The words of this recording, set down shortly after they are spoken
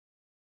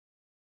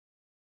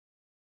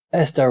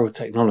AIRsteril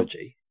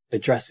technology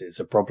addresses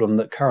a problem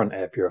that current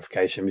air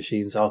purification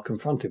machines are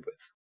confronted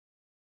with.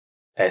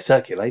 Air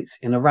circulates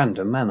in a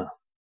random manner.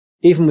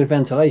 Even with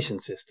ventilation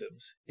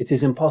systems, it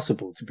is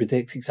impossible to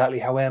predict exactly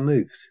how air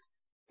moves.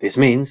 This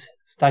means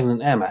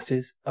stagnant air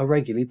masses are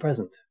regularly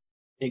present.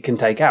 It can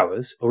take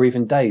hours or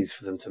even days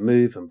for them to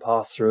move and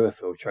pass through a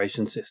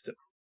filtration system.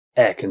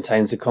 Air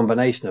contains a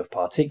combination of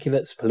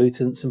particulates,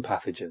 pollutants and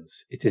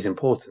pathogens. It is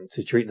important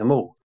to treat them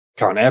all.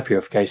 Current air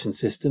purification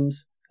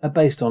systems are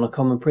based on a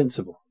common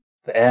principle.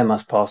 The air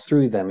must pass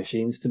through their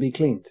machines to be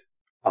cleaned.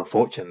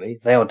 Unfortunately,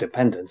 they are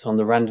dependent on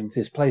the random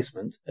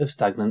displacement of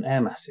stagnant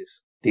air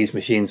masses. These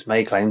machines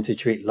may claim to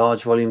treat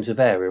large volumes of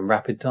air in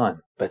rapid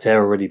time, but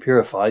air already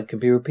purified can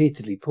be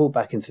repeatedly pulled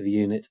back into the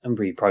unit and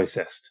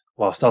reprocessed,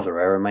 whilst other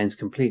air remains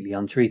completely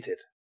untreated.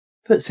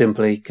 Put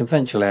simply,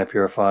 conventional air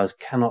purifiers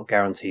cannot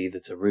guarantee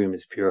that a room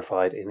is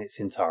purified in its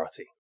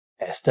entirety.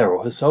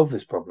 AIRsteril has solved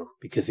this problem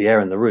because the air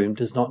in the room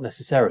does not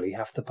necessarily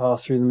have to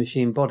pass through the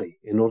machine body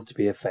in order to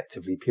be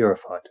effectively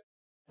purified.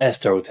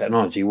 AIRsteril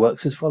technology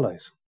works as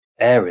follows.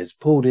 Air is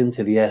pulled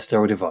into the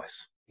AIRsteril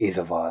device,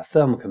 either via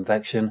thermal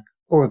convection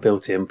or a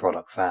built-in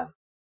product fan.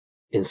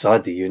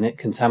 Inside the unit,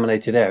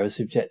 contaminated air is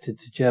subjected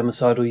to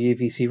germicidal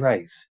UVC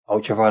rays,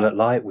 ultraviolet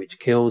light which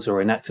kills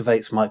or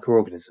inactivates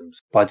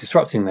microorganisms by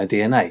disrupting their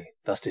DNA,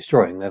 thus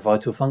destroying their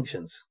vital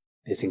functions.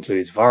 This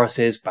includes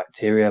viruses,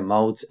 bacteria,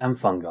 molds and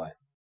fungi.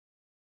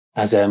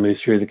 As air moves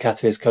through the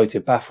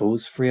catalyst-coated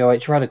baffles, free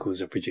OH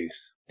radicals are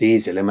produced.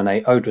 These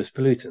eliminate odorous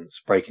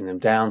pollutants, breaking them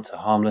down to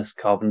harmless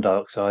carbon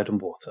dioxide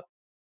and water.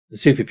 The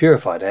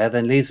super-purified air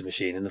then leaves the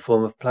machine in the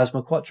form of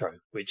plasma quattro,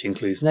 which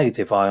includes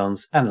negative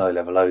ions and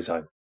low-level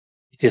ozone.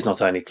 It is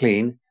not only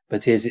clean,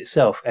 but is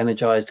itself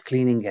energized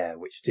cleaning air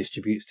which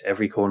distributes to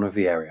every corner of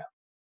the area.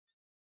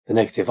 The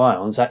negative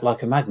ions act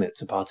like a magnet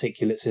to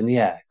particulates in the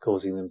air,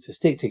 causing them to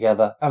stick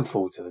together and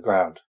fall to the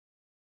ground.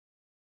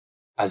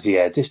 As the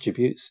air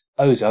distributes,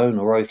 ozone,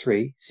 or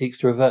O3, seeks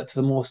to revert to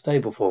the more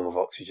stable form of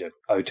oxygen,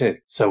 O2,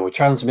 so will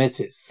transmit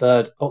its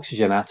third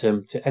oxygen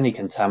atom to any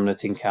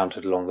contaminant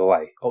encountered along the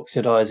way,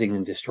 oxidizing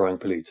and destroying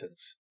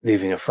pollutants,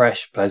 leaving a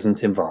fresh,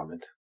 pleasant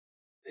environment.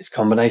 This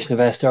combination of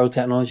AIRsteril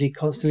technology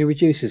constantly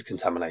reduces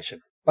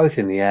contamination, both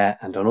in the air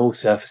and on all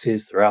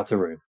surfaces throughout a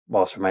room,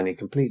 whilst remaining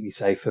completely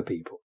safe for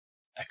people.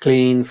 A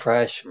clean,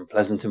 fresh and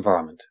pleasant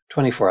environment,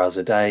 24 hours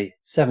a day,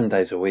 7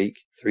 days a week,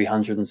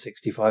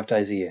 365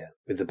 days a year,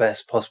 with the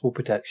best possible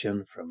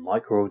protection from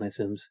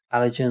microorganisms,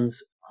 allergens,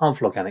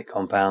 harmful organic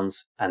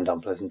compounds and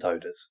unpleasant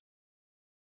odours.